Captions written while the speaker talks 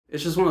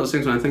It's just one of those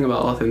things when I think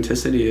about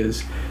authenticity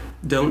is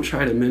don't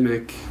try to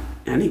mimic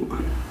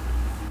anyone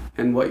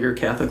and what your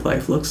Catholic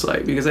life looks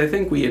like. Because I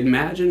think we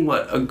imagine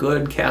what a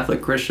good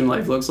Catholic Christian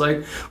life looks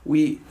like.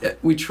 We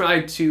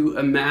try to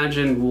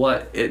imagine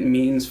what it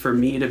means for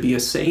me to be a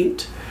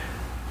saint.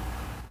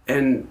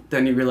 And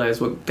then you realize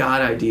what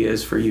God's idea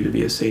is for you to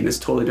be a saint is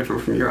totally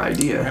different from your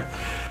idea.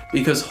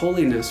 Because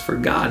holiness for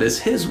God is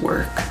his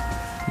work.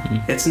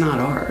 It's not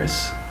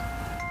ours.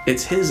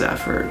 It's his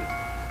effort,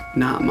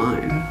 not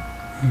mine.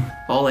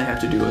 All I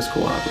have to do is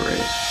cooperate.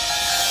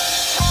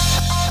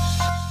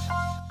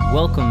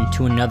 Welcome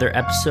to another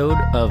episode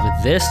of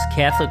This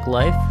Catholic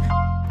Life.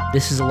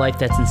 This is a life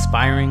that's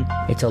inspiring.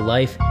 It's a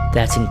life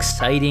that's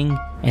exciting.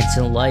 And it's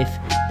a life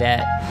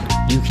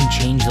that you can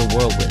change the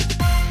world with.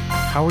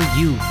 How are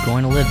you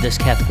going to live this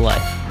Catholic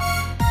life?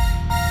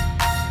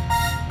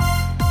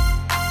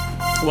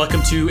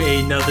 Welcome to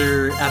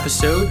another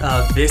episode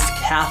of This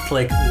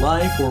Catholic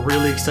Life. We're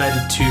really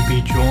excited to be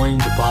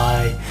joined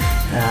by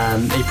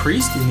a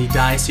priest in the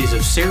Diocese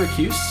of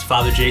Syracuse,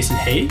 Father Jason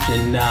Hage.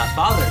 And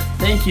Father,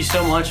 thank you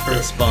so much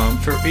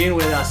for being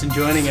with us and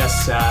joining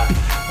us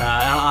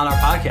on our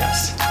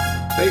podcast.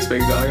 Thanks,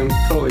 Big Dog. I'm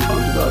totally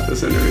pumped about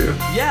this interview.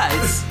 Yeah,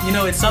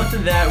 it's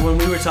something that when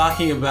we were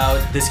talking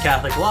about This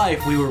Catholic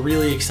Life, we were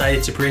really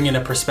excited to bring in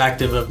a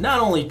perspective of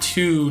not only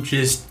two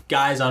just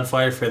guys on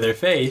fire for their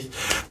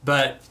faith,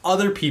 but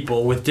other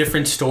people with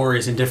different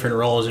stories and different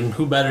roles. And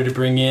who better to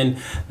bring in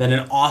than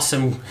an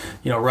awesome,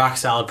 rock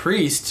solid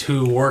priest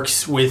who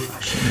works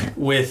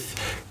with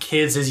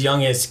kids as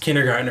young as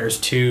kindergartners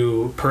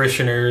to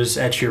parishioners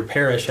at your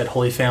parish at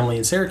Holy Family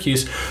in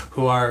Syracuse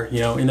who are,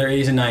 in their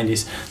 80s and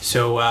 90s.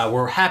 So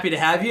we're happy to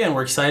have you, and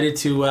we're excited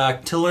to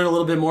learn a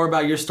little bit more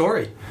about your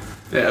story.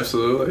 Yeah,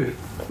 absolutely.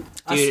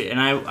 Dude, and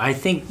I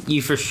think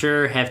you for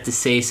sure have to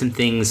say some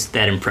things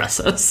that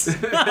impress us.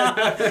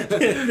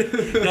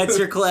 That's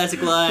your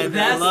classic line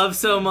that I love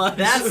so much.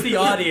 That's the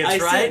audience,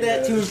 right? I said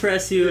that to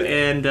impress you,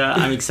 and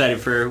I'm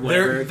excited for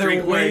whatever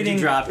great word you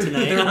drop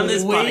tonight on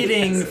this podcast. They're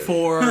waiting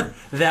for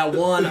that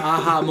one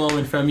aha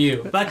moment from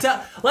you. But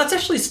let's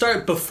actually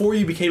start before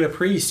you became a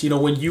priest.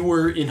 When you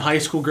were in high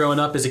school growing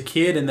up as a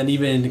kid and then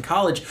even in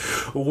college,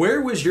 where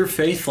was your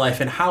faith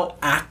life and how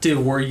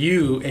active were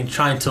you in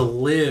trying to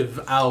live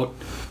out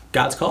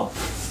God's call?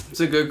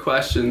 It's a good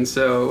question.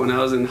 So when I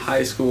was in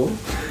high school,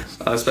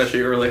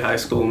 especially early high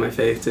school, my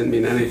faith didn't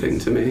mean anything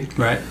to me.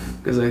 Right.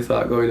 Because I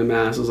thought going to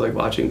Mass was like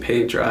watching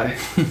paint dry.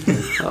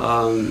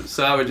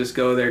 So I would just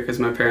go there because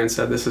my parents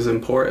said this is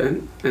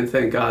important. And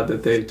thank God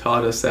that they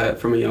taught us that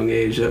from a young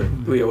age, that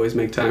we always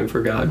make time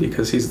for God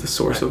because he's the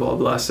source of all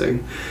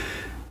blessing.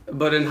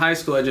 But in high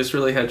school, I just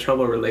really had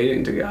trouble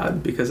relating to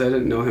God because I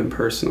didn't know him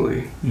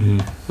personally.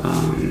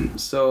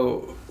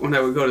 So when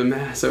I would go to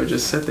Mass, I would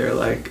just sit there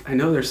like, I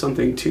know there's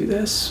something to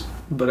this,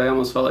 but I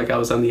almost felt like I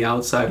was on the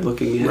outside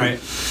looking in, right.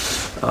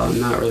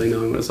 Not really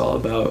knowing what it's all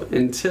about,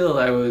 until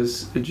I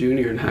was a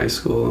junior in high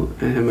school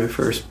and had my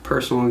first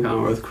personal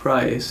encounter with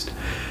Christ,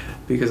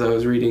 because I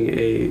was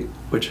reading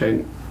which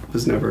I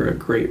was never a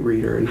great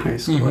reader in high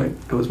school.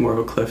 I was more of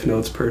a Cliff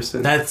Notes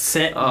person. That's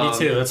it. Me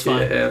too. That's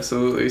fine. Yeah,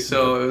 absolutely.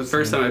 So it was the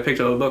first time I picked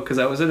up a book because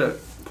I was at a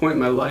point in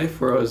my life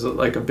where I was at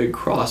like a big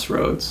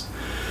crossroads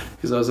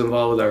because I was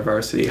involved with our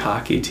varsity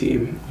hockey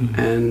team,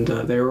 and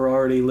they were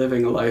already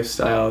living a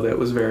lifestyle that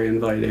was very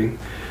inviting,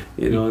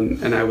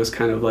 and I was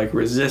kind of like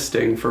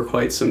resisting for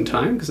quite some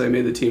time because I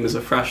made the team as a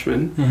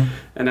freshman,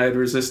 and I had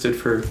resisted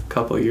for a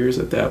couple of years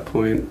at that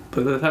point.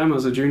 But at the time I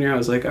was a junior, I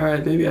was like, all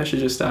right, maybe I should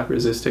just stop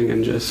resisting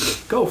and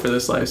just go for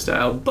this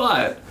lifestyle.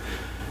 But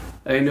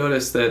I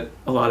noticed that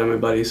a lot of my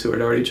buddies who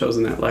had already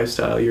chosen that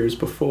lifestyle years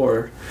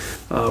before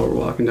were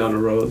walking down a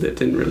road that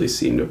didn't really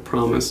seem to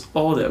promise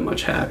all that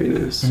much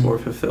happiness or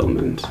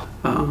fulfillment.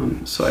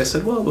 So I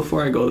said, well,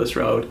 before I go this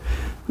road,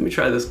 let me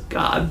try this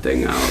God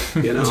thing out,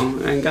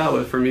 And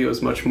God, for me,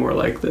 was much more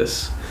like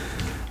this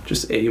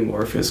just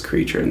amorphous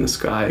creature in the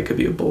sky. It could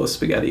be a bowl of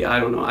spaghetti. I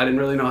don't know. I didn't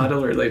really know how to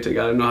relate to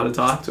God. I didn't know how to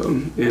talk to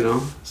him,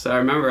 So I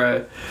remember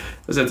I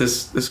was at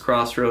this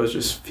crossroads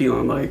just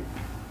feeling like,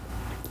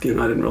 I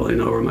didn't really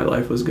know where my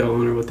life was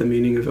going or what the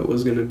meaning of it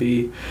was going to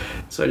be.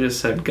 So I just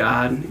said,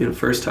 God,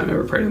 first time I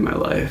ever prayed in my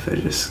life, I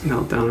just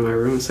knelt down in my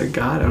room and said,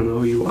 God, I don't know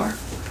who you are.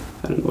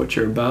 I don't know what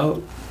you're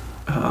about.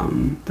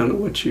 Don't know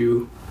what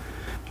your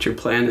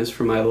plan is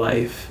for my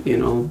life,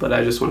 but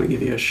I just want to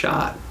give you a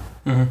shot.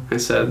 I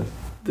said,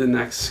 the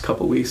next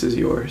couple weeks is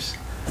yours.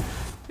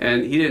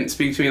 And he didn't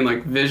speak to me in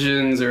like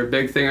visions or a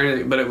big thing or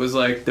anything, but it was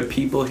like the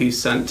people he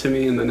sent to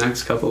me in the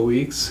next couple of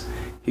weeks,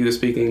 he was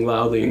speaking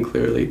loudly and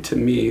clearly to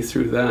me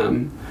through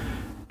them,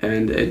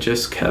 and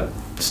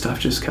stuff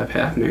just kept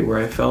happening where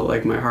I felt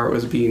like my heart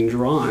was being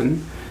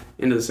drawn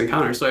into this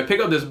encounter. So I pick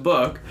up this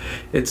book.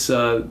 It's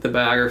the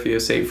biography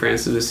of St.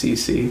 Francis of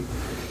Assisi,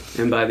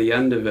 and by the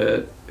end of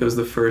it, it was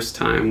the first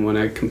time when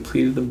I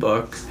completed the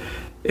book,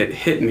 it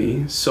hit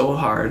me so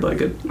hard,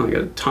 like a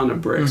ton of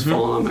bricks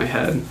falling on my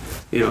head.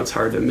 It's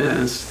hard to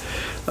miss.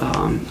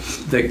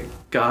 That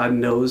God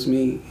knows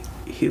me,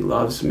 he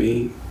loves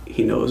me,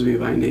 he knows me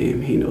by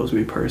name, he knows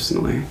me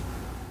personally.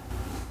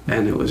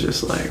 and it was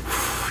just like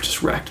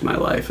just wrecked my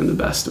life in the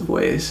best of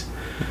ways.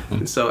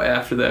 And so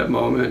after that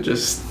moment,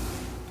 just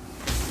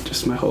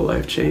my whole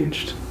life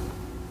changed.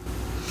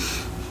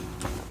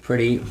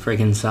 Pretty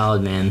freaking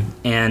solid, man.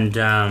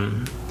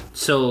 And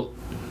so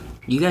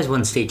you guys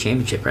won state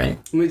championship, right?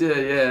 We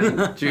did,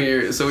 yeah.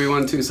 Junior. So we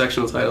won 2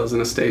 sectional titles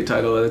and a state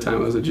title at the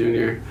time I was a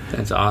junior.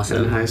 That's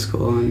awesome. In high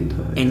school,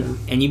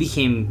 and you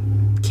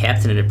became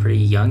captain at a pretty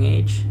young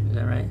age. Is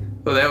that right?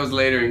 Well, that was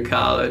later in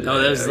college.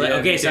 Oh, that was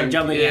okay. So I'm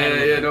jumping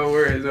ahead. Yeah, no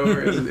worries.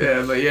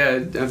 Yeah, but yeah,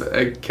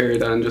 I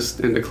carried on just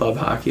into club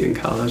hockey in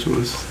college and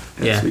was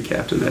asked to be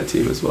captain of that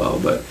team as well.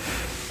 But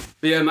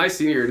yeah, my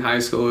senior year in high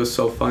school was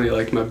so funny.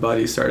 Like my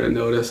buddies started to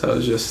notice I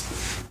was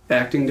just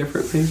acting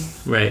differently.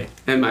 Right.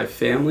 And my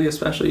family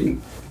especially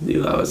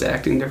knew I was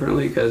acting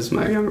differently because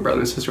my younger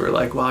brother and sister were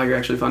like, "Wow, you're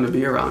actually fun to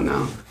be around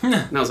now." And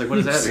I was like, "What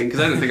does that mean?" Because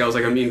I didn't think I was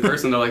like a mean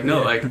person. They're like,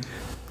 "No, like."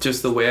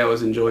 Just the way I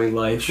was enjoying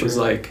life was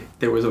like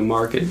there was a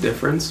marked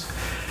difference,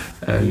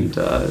 and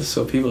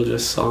so people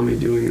just saw me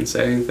doing and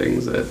saying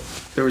things that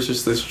there was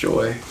just this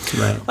joy.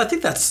 Right. I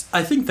think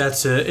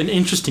that's an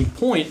interesting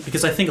point,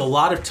 because I think a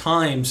lot of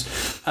times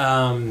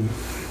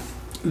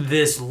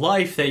this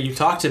life that you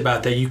talked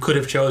about that you could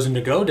have chosen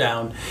to go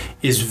down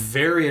is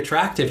very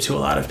attractive to a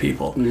lot of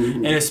people.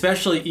 Mm-hmm. And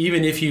especially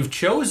even if you've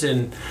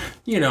chosen,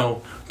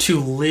 to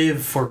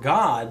live for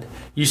God,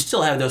 you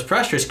still have those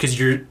pressures because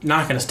you're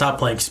not going to stop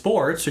playing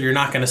sports, or you're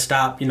not going to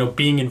stop,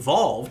 being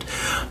involved.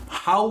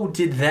 How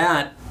did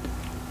that...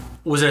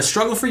 Was it a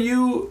struggle for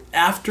you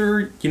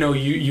after,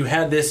 you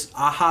had this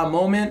aha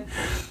moment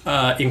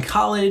in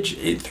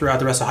college, throughout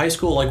the rest of high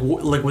school?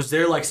 Like was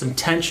there like some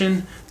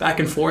tension back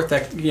and forth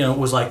that,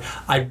 was like,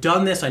 I've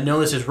done this, I know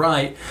this is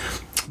right,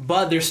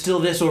 but there's still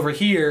this over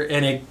here,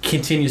 and it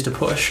continues to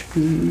push?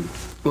 Mm-hmm.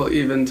 Well,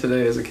 even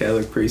today as a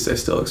Catholic priest, I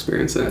still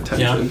experience that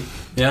tension.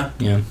 Yeah.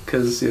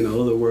 Because,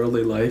 the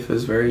worldly life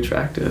is very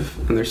attractive,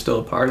 and there's still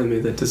a part of me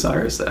that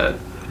desires that.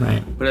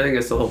 Right. But I think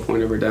that's the whole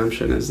point of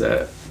redemption, is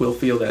that we'll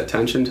feel that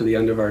tension to the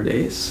end of our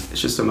days.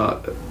 It's just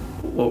about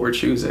what we're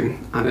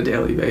choosing on a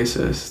daily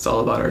basis. It's all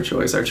about our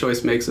choice. Our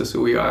choice makes us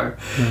who we are.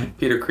 Right.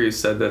 Peter Kreeft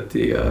said that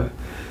the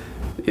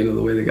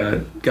way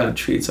that God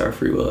treats our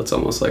free will, it's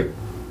almost like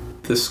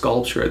the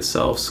sculpture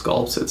itself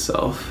sculpts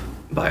itself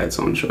by its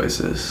own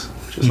choices,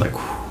 which is like,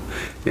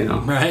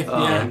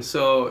 Right.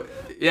 So,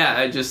 yeah,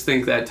 I just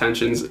think that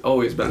tension's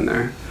always been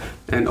there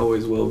and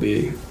always will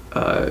be,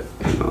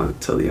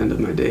 till the end of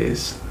my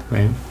days.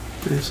 Right.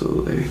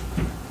 Absolutely.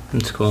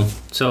 That's cool.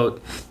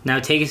 So now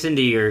take us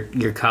into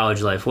your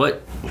college life.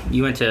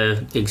 You went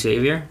to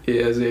Xavier?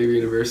 Yeah, Xavier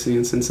University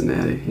in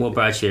Cincinnati. What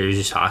brought you there?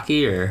 Just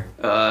hockey or?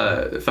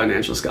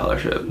 Financial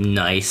scholarship.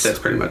 Nice. That's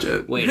pretty much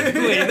it. Wait a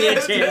minute.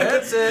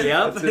 That's it.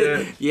 Yep. That's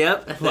it.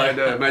 Yep. Applied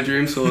to my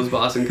dream school was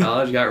Boston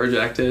College. Got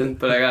rejected,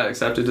 but I got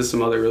accepted to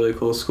some other really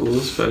cool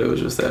schools. But it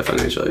was just that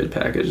financial aid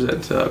package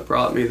that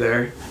brought me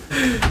there.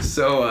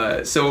 So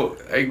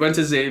I went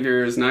to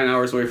Xavier. It was 9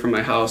 hours away from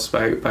my house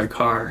by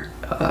car.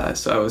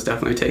 So I was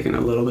definitely taking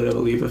a little bit of a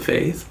leap of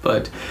faith.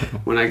 But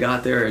when I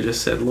got there, I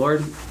just said,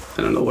 Lord,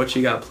 I don't know what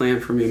you got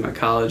planned for me in my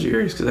college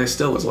years, because I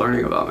still was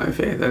learning about my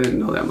faith. I didn't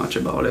know that much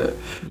about it.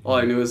 All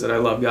I knew is that I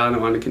loved God and I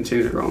wanted to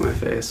continue to grow my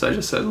faith. So I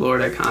just said,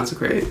 Lord, I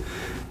consecrate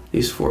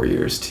these 4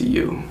 years to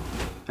you.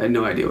 I had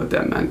no idea what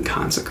that meant,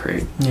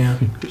 consecrate. Yeah.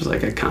 It was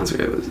like I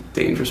consecrated. It was a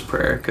dangerous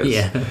prayer,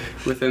 because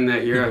within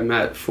that year I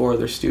met 4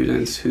 other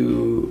students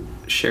who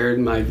shared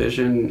my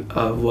vision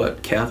of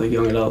what Catholic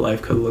young adult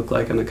life could look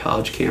like on the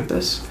college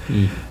campus.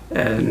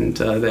 And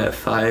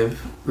that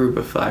group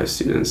of 5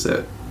 students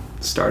that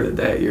started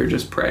that year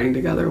just praying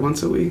together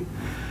once a week.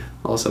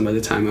 Also, by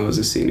the time I was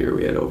a senior,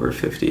 we had over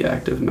 50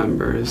 active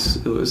members.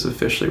 It was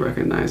officially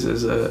recognized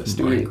as a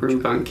student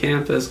group on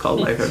campus called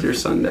Life After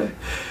Sunday.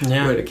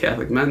 Yeah. We had a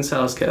Catholic men's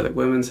house, Catholic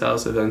women's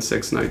house, events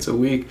 6 nights a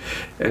week,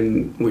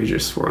 and we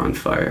just were on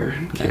fire.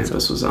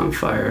 Campus was on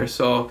fire.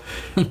 So,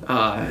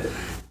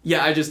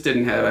 I just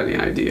didn't have any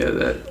idea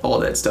that all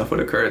that stuff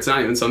would occur. It's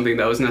not even something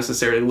that I was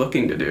necessarily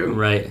looking to do.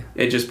 Right.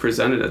 It just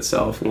presented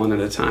itself one at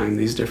a time,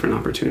 these different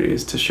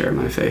opportunities to share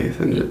my faith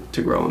and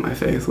to grow in my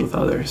faith with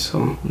others.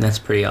 So that's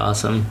pretty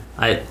awesome.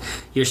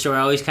 Your story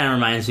always kind of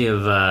reminds me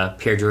of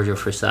Pier Giorgio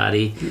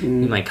Frassati,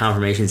 my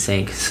confirmation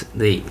saint, because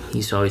they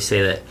used to always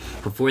say that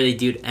before they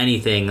do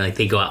anything, like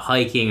they go out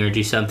hiking or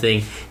do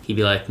something, he'd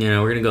be like, we're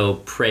going to go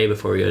pray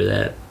before we go to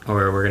that,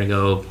 or we're going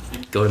to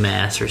go to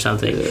mass or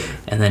something,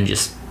 and then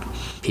just...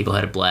 people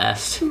had a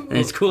blast, and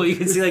it's cool. You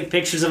can see like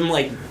pictures of them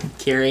like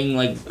carrying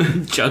like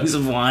jugs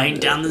of wine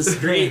down the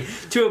street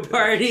to a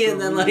party, and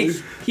then like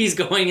he's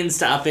going and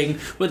stopping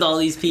with all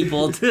these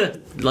people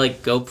to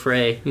like go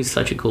pray. He's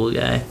such a cool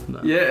guy.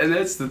 Yeah, and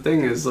that's the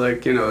thing is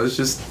like it's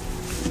just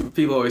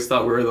people always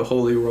thought we were the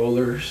holy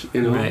rollers,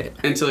 right.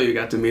 Until you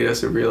got to meet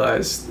us and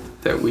realized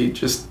that we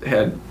just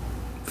had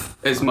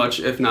as much,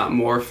 if not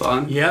more,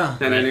 fun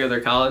than any other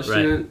college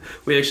student.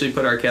 We actually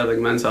put our Catholic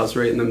men's house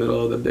right in the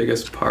middle of the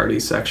biggest party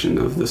section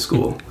of the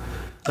school.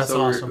 That's so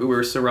awesome.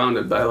 We're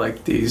surrounded by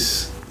like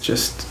these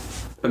just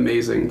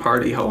amazing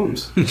party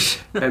homes.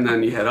 And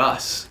then you had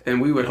us,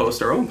 and we would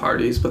host our own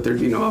parties, but there'd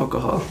be no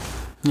alcohol.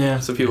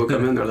 Yeah. So people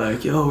come in, they're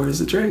like, yo, where's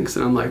the drinks?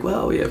 And I'm like,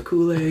 well, we have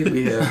Kool-Aid,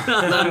 we have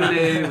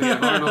lemonade, we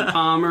have Arnold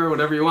Palmer,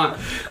 whatever you want.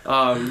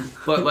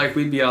 But like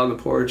we'd be out on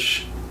the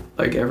porch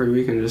like every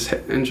weekend just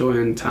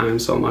enjoying time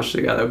so much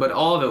together. But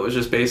all of it was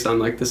just based on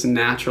like this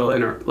natural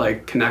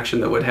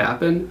connection that would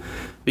happen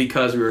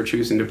because we were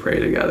choosing to pray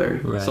together.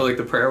 Right. So like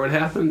the prayer would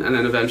happen, and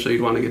then eventually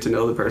you'd want to get to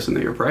know the person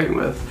that you're praying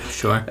with.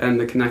 Sure. And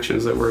the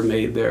connections that were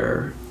made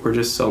there were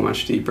just so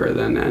much deeper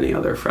than any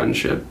other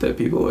friendship that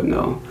people would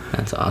know.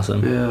 That's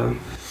awesome. Yeah.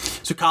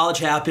 So college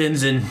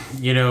happens, and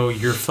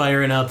you're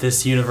firing up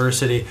this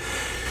university.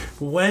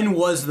 When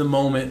was the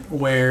moment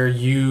where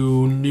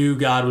you knew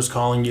God was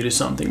calling you to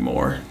something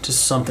more, to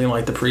something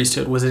like the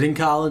priesthood? Was it in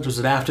college? Was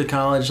it after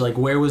college? Like,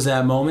 where was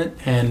that moment?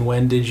 And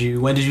when did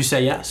you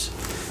say yes?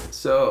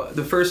 So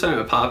the first time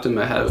it popped in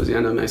my head was the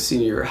end of my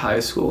senior year of high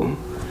school.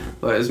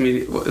 But as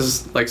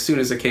soon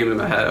as it came into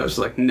my head, I was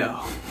like,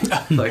 no.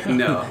 Like,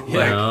 no.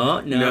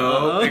 Like,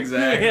 no.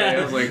 Exactly. Yeah.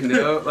 I was like,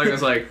 no. Like, I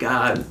was like,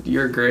 God,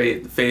 you're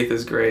great. Faith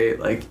is great.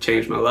 Like,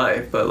 changed my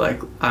life. But,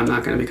 like, I'm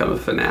not going to become a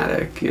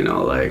fanatic.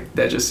 Like,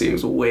 that just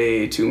seems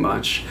way too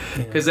much.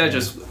 Because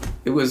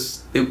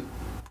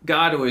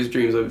God always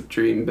dreams a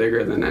dream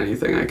bigger than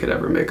anything I could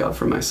ever make up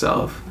for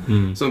myself.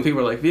 So when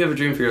people are like, if you have a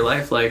dream for your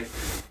life, like,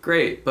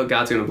 great, but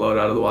God's going to blow it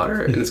out of the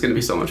water, and it's going to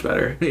be so much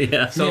better.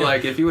 Yeah. So,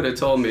 like, if you would have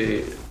told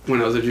me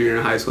when I was a junior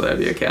in high school that I'd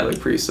be a Catholic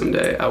priest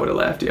someday, I would have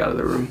laughed you out of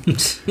the room.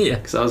 Yeah.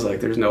 Because I was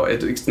like,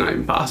 it's not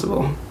even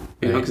possible.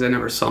 Because I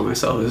never saw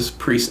myself as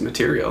priest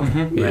material,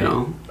 you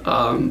know?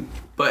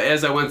 But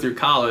as I went through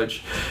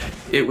college,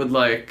 it was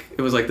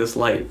like this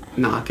light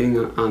knocking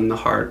on the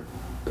heart,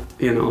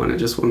 and it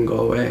just wouldn't go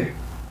away.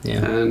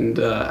 Yeah. And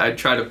I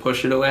tried to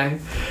push it away.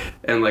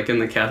 And like in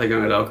the Catholic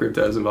young adult group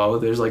that I was involved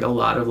with, there's like a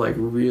lot of like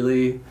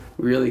really,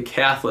 really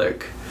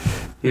Catholic,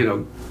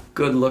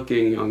 good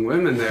looking young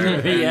women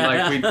there. And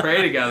like we'd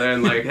pray together,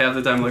 and like half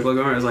the time like look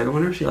over, I was like, I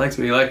wonder if she likes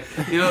me. Like,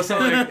 so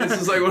like it's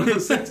just like one of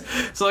those things.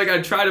 So like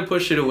I'd try to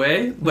push it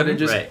away, but it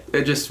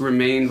just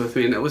remained with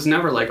me, and it was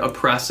never like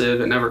oppressive.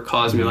 It never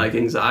caused me like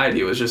anxiety.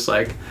 It was just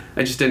like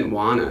I just didn't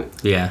want it.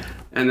 Yeah.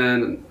 And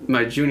then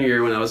my junior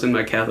year, when I was in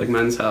my Catholic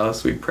men's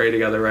house, we'd pray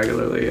together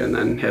regularly and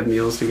then have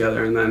meals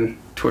together. And then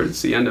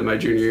towards the end of my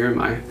junior year,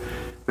 my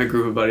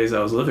group of buddies I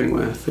was living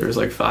with, there was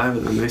like 5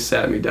 of them. They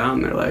sat me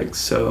down. They're like,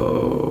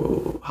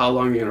 so how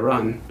long are you going to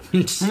run? I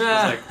was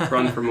like,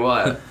 run from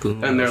what?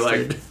 And they're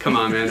like, come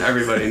on, man.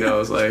 Everybody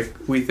knows. Like,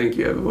 we think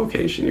you have a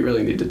vocation. You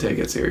really need to take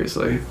it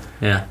seriously.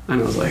 Yeah.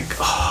 And I was like,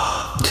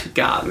 oh,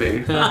 got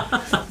me.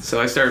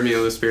 So I started meeting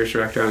with a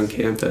spiritual director on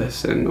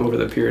campus. And over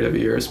the period of a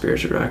year of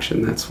spiritual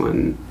direction, that's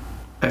when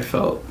I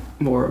felt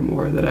more and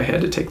more that I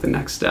had to take the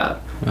next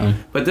step.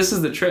 But this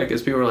is the trick,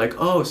 is people are like,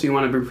 oh, so you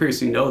want to be a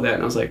priest, you know that.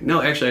 And I was like,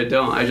 no, actually I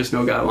don't. I just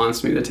know God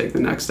wants me to take the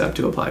next step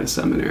to apply to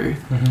seminary.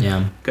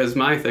 Yeah. Because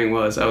my thing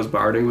was, I was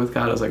bartering with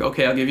God. I was like,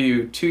 okay, I'll give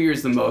you 2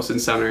 years the most in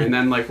seminary, and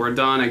then like we're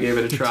done. I gave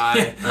it a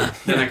try.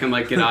 Then I can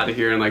like get out of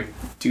here and like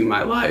do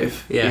my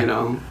life.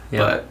 Yeah.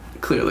 But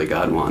clearly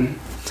God won.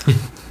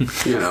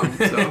 So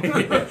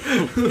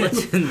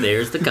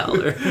There's the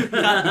collar.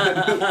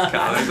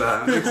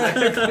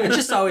 I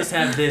just always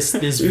have this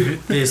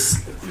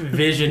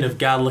vision of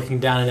God looking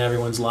down at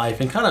everyone's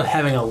life and kind of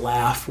having a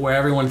laugh where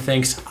everyone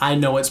thinks, I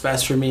know what's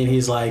best for me, and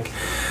he's like,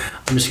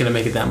 I'm just going to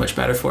make it that much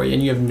better for you,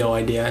 and you have no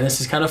idea. And this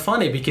is kind of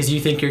funny because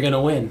you think you're going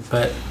to win,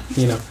 but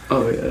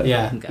Oh yeah.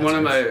 Yeah. One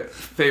of my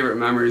favorite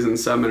memories in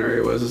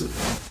seminary was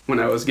when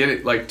I was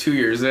getting like 2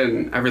 years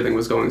in, everything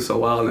was going so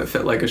well and it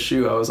fit like a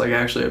shoe. I was like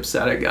actually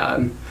upset at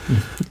God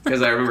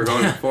because I remember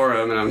going before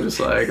him, and I'm just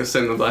like, I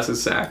sit in the Blessed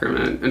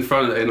Sacrament in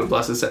front of the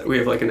Blessed we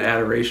have like an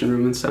adoration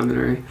room in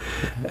seminary,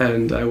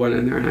 and I went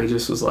in there and I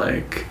just was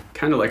like,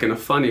 kind of like in a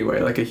funny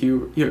way, like a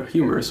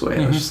humorous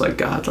way. I was just like,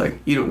 God, like,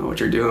 you don't know what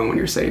you're doing when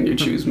you're saying you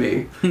choose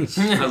me.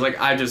 I was like,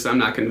 I'm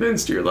not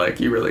convinced you're like,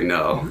 you really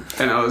know.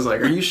 And I was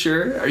like, are you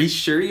sure? Are you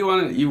sure you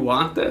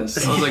want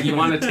this? I was like, you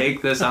want to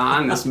take this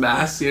on, this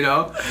mess,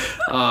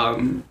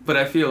 But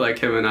I feel like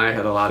him and I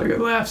had a lot of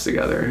good laughs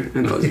together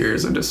in those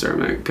years of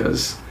discernment,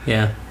 because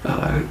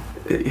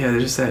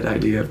there's just that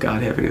idea of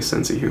God having a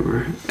sense of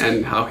humor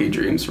and how he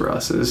dreams for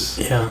us is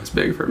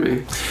big for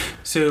me.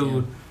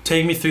 So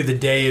take me through the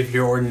day of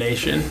your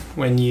ordination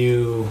when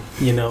you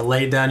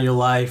laid down your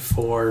life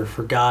for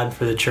God,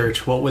 for the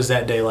church. What was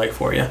that day like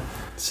for you?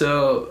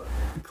 So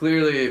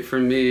clearly for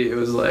me it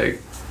was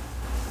like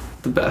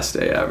the best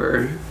day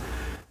ever,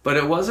 but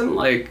it wasn't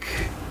like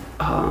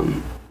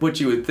what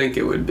you would think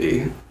it would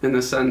be, in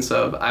the sense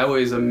of I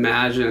always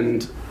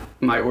imagined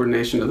my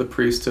ordination to the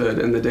priesthood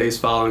and the days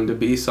following to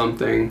be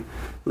something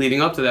leading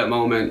up to that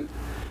moment,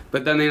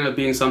 but then they ended up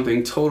being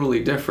something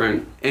totally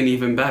different and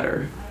even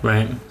better.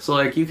 Right. So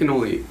like you can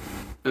only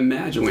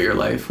imagine what your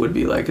life would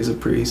be like as a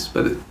priest,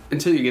 but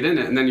until you get in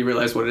it, and then you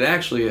realize what it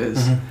actually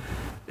is.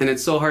 And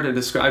it's so hard to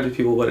describe to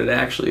people what it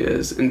actually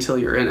is until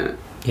you're in it.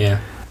 Yeah.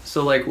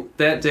 So like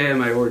that day of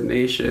my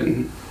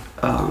ordination,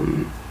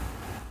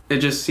 it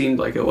just seemed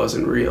like it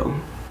wasn't real.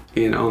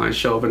 You know, I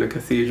show up in a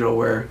cathedral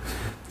where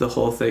the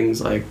whole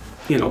thing's like,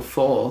 you know,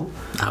 full,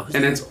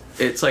 and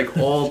it's like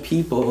all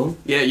people.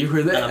 Yeah, you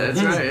were there.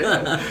 That's right.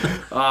 Yeah.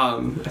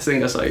 I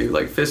think I saw you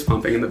like fist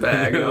pumping in the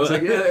bag, and I was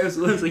like, yeah, I was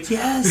like,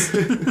 yes.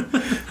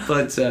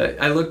 But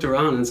I looked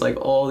around, and it's like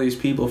all these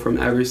people from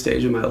every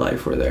stage of my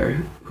life were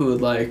there who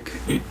had like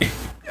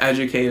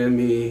educated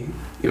me,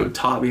 you know,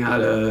 taught me how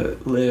to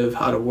live,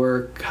 how to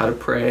work, how to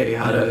pray,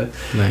 how to,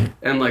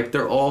 and like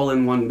they're all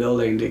in one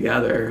building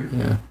together.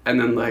 Yeah. And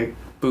then like,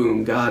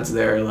 boom, God's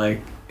there,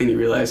 like, and you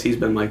realize he's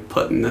been like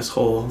putting this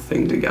whole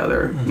thing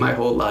together my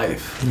whole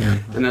life. Yeah.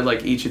 And then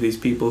like each of these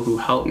people who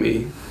helped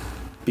me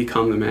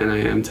become the man I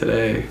am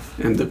today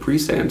and the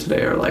priest I am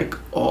today are like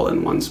all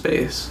in one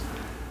space.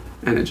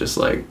 And it just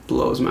like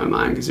blows my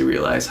mind because you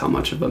realize how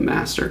much of a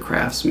master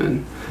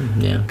craftsman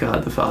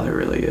God the Father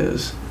really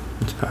is.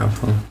 It's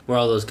powerful. Were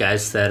all those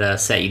guys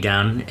that sat you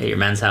down at your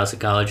men's house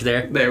at college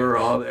there? They were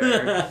all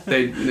there.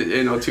 They,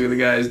 you know, two of the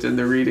guys did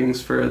the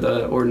readings for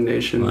the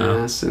ordination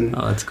mass, and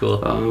that's cool.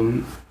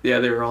 Yeah,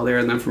 they were all there.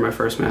 And then for my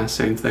first mass,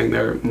 same thing.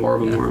 They're more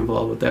of them were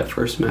involved with that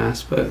first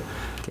mass, but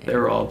they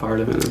were all part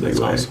of it in a big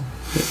way. Awesome.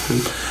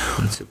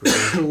 That's super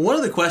cool. One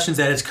of the questions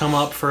that has come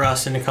up for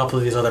us in a couple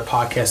of these other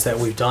podcasts that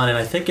we've done, and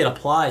I think it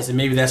applies, and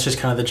maybe that's just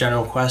kind of the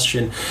general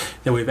question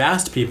that we've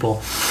asked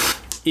people,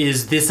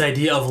 is this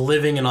idea of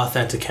living an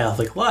authentic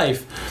Catholic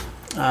life.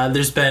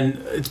 It's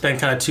been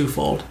kind of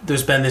twofold.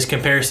 There's been this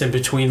comparison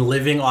between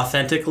living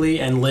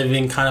authentically and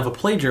living kind of a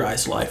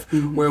plagiarized life,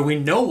 where we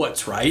know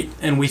what's right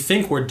and we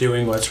think we're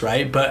doing what's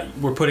right, but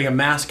we're putting a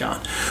mask on.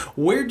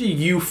 Where do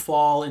you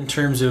fall in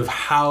terms of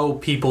how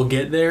people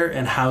get there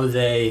and how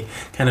they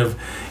kind of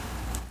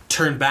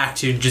turn back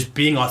to just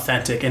being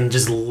authentic and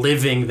just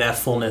living that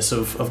fullness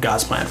of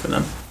God's plan for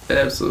them?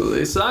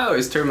 Absolutely. So I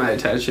always turn my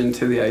attention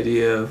to the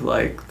idea of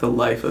like the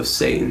life of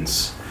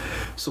saints.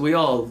 So we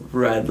all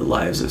read the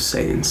lives of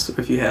saints.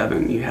 If you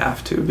haven't, you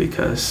have to,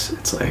 because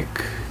it's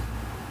like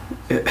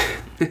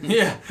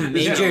major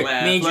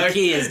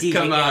key is DJ.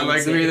 Come on,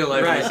 like read the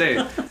life of a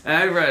saint. And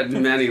I've read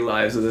many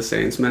lives of the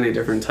saints, many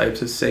different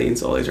types of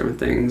saints, all these different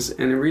things.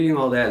 And in reading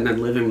all that and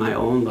then living my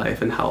own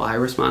life and how I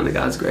respond to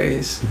God's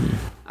grace,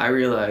 I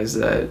realized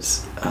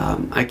that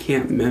I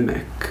can't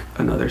mimic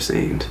another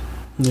saint.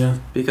 Yeah.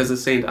 Because the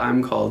saint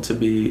I'm called to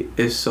be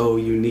is so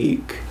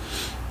unique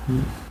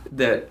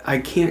that I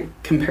can't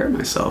compare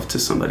myself to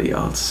somebody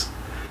else.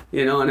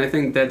 You know, and I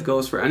think that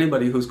goes for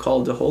anybody who's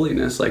called to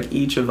holiness. Like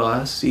each of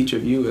us, each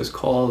of you is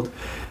called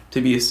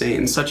to be a saint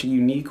in such a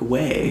unique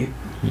way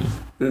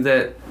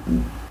that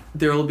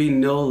there will be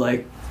no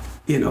like,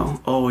 you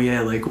know, oh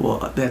yeah, like,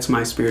 well, that's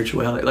my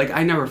spirituality. Like,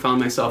 I never found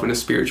myself in a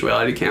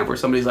spirituality camp where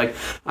somebody's like,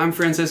 I'm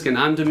Franciscan,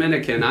 I'm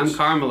Dominican, I'm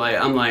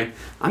Carmelite. I'm like,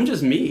 I'm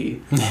just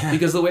me.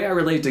 Because the way I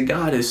relate to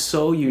God is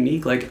so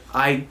unique. Like,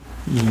 I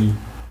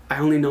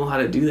only know how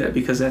to do that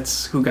because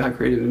that's who God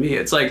created me.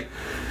 It's like,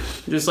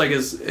 just like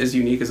as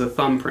unique as a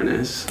thumbprint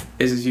is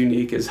as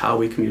unique as how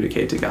we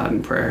communicate to God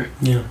in prayer.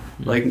 Yeah.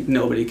 Like,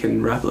 nobody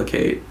can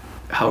replicate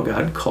how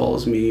God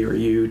calls me or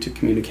you to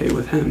communicate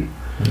with him.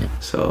 Yeah.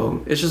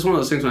 So it's just one of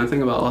those things when I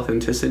think about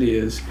authenticity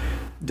is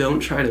don't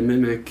try to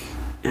mimic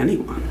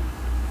anyone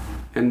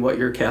and what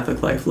your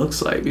Catholic life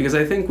looks like. Because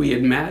I think we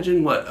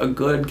imagine what a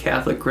good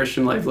Catholic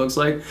Christian life looks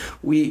like.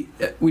 We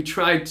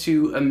try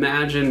to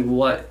imagine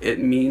what it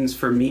means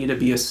for me to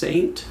be a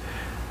saint.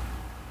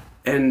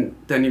 And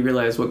then you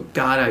realize what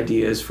God's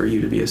idea is for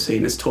you to be a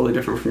saint is totally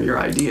different from your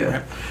idea.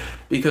 Right.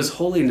 Because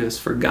holiness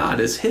for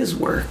God is his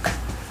work.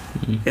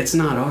 It's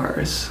not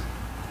ours.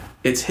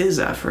 It's his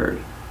effort,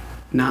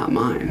 not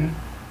mine.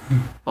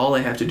 All I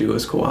have to do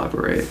is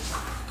cooperate.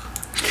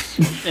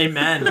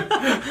 Amen.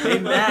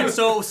 Amen.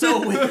 So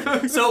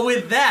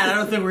with that, I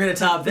don't think we're going to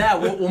top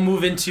that. We'll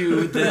move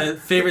into the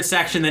favorite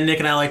section that Nick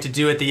and I like to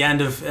do at the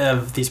end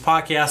of these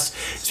podcasts.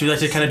 So we like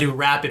to kind of do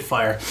rapid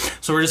fire.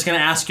 So we're just going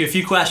to ask you a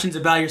few questions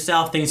about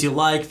yourself, things you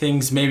like,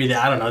 things maybe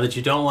that, I don't know, that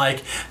you don't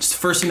like. Just the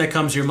first thing that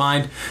comes to your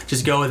mind,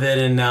 just go with it,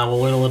 and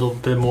we'll learn a little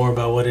bit more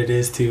about what it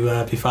is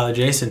to be Father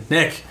Jason.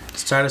 Nick,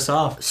 start us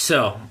off.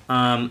 So,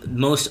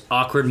 most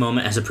awkward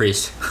moment as a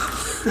priest.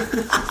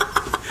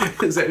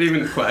 Is that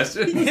even a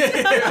question?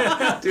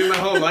 Dude, my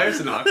whole life's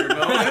an awkward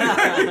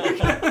moment.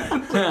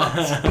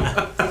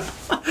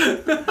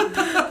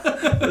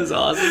 That's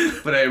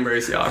awesome. But I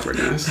embrace the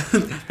awkwardness.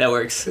 That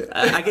works.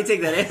 I can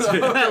take that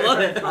answer. I love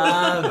it.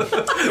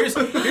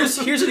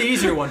 Here's an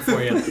easier one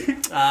for you.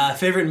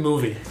 Favorite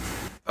movie?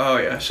 Oh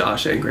yeah,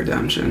 Shawshank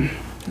Redemption.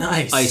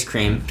 Nice. Ice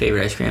cream.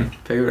 Favorite ice cream?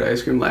 Favorite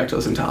ice cream,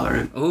 lactose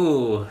intolerant.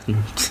 Ooh,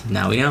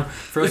 now we know.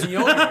 Frozen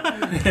yogurt.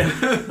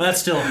 That's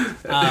still...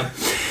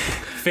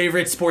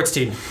 favorite sports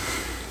team?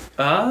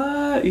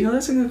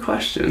 That's a good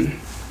question.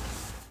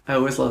 I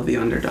always love the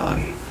underdog.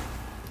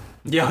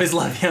 You always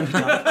love the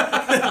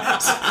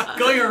underdog.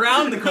 Going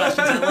around the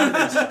questions, I love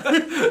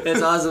this.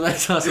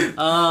 That's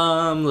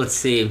awesome. Let's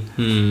see.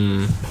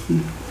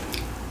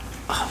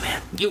 Oh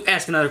man, you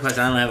ask another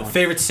question. I don't have one.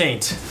 Favorite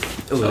saint?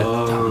 Of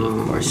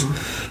course.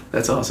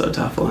 That's also a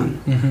tough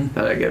one.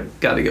 But I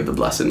got to give the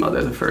Blessed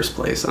Mother the first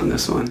place on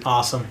this one.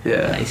 Awesome.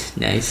 Yeah.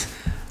 Nice.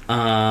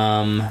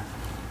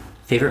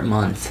 Favorite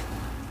month?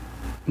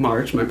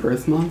 March, my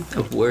birth month.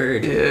 A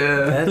word.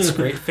 Yeah. That's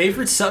great.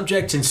 Favorite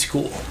subject in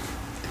school?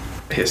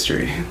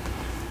 History.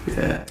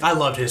 Yeah. I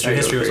loved history. I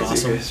go History was crazy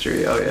awesome.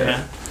 History, oh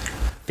yeah.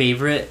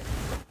 Favorite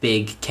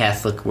big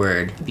Catholic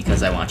word,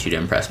 because I want you to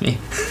impress me.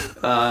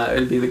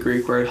 It'd be the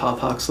Greek word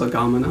hapax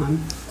legomenon.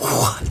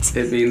 What?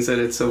 It means that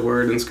it's a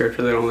word in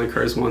scripture that only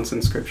occurs once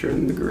in scripture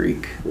in the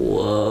Greek.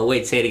 Whoa,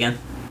 wait, say it again.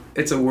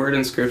 It's a word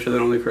in scripture that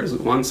only occurs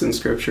once in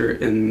scripture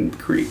in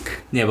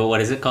Greek. Yeah, but what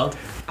is it called?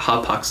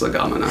 Hapax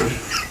legomenon.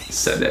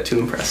 Said that to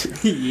impress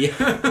you. Yeah.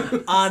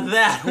 On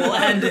that, we'll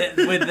end it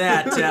with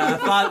that.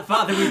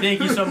 Father, we thank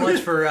you so much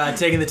for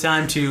taking the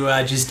time to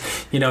just,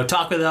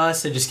 talk with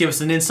us and just give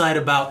us an insight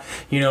about,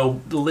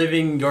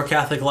 living your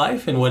Catholic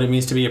life and what it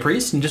means to be a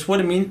priest and just what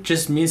it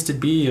means to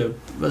be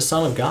a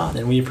son of God.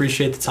 And we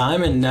appreciate the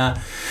time, and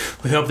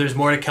we hope there's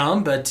more to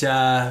come. But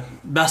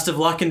best of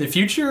luck in the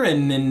future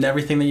and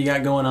everything that you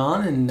got going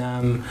on.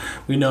 And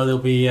we know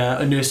there'll be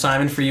a new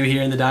assignment for you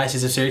here in the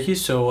Diocese of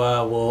Syracuse.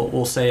 So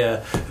we'll say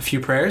a few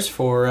prayers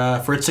for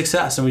its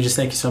success, and we just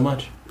thank you so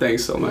much.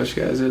 Thanks so much,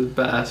 guys. You're the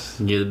best.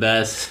 You're the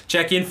best.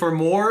 Check in for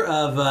more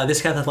of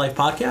This Catholic Life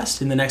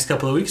podcast in the next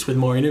couple of weeks with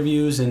more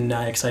interviews and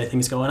exciting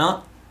things going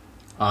on.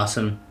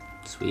 Awesome.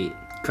 Sweet.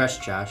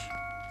 Crushed, Josh.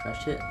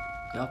 Crushed it.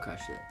 Y'all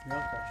crushed it.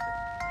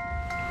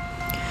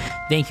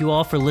 Thank you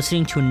all for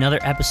listening to another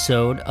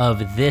episode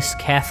of This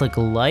Catholic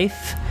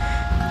Life.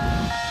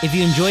 If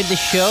you enjoyed the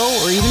show,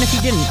 or even if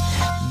you didn't,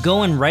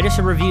 go and write us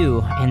a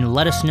review and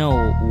let us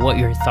know what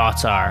your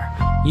thoughts are.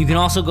 You can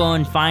also go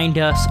and find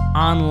us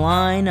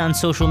online on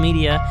social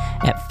media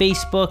at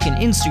Facebook and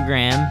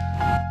Instagram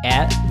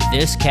at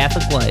This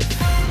Catholic Life.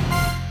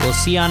 We'll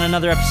see you on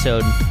another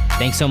episode.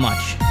 Thanks so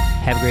much.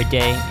 Have a great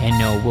day, and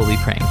know we'll be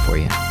praying for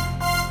you.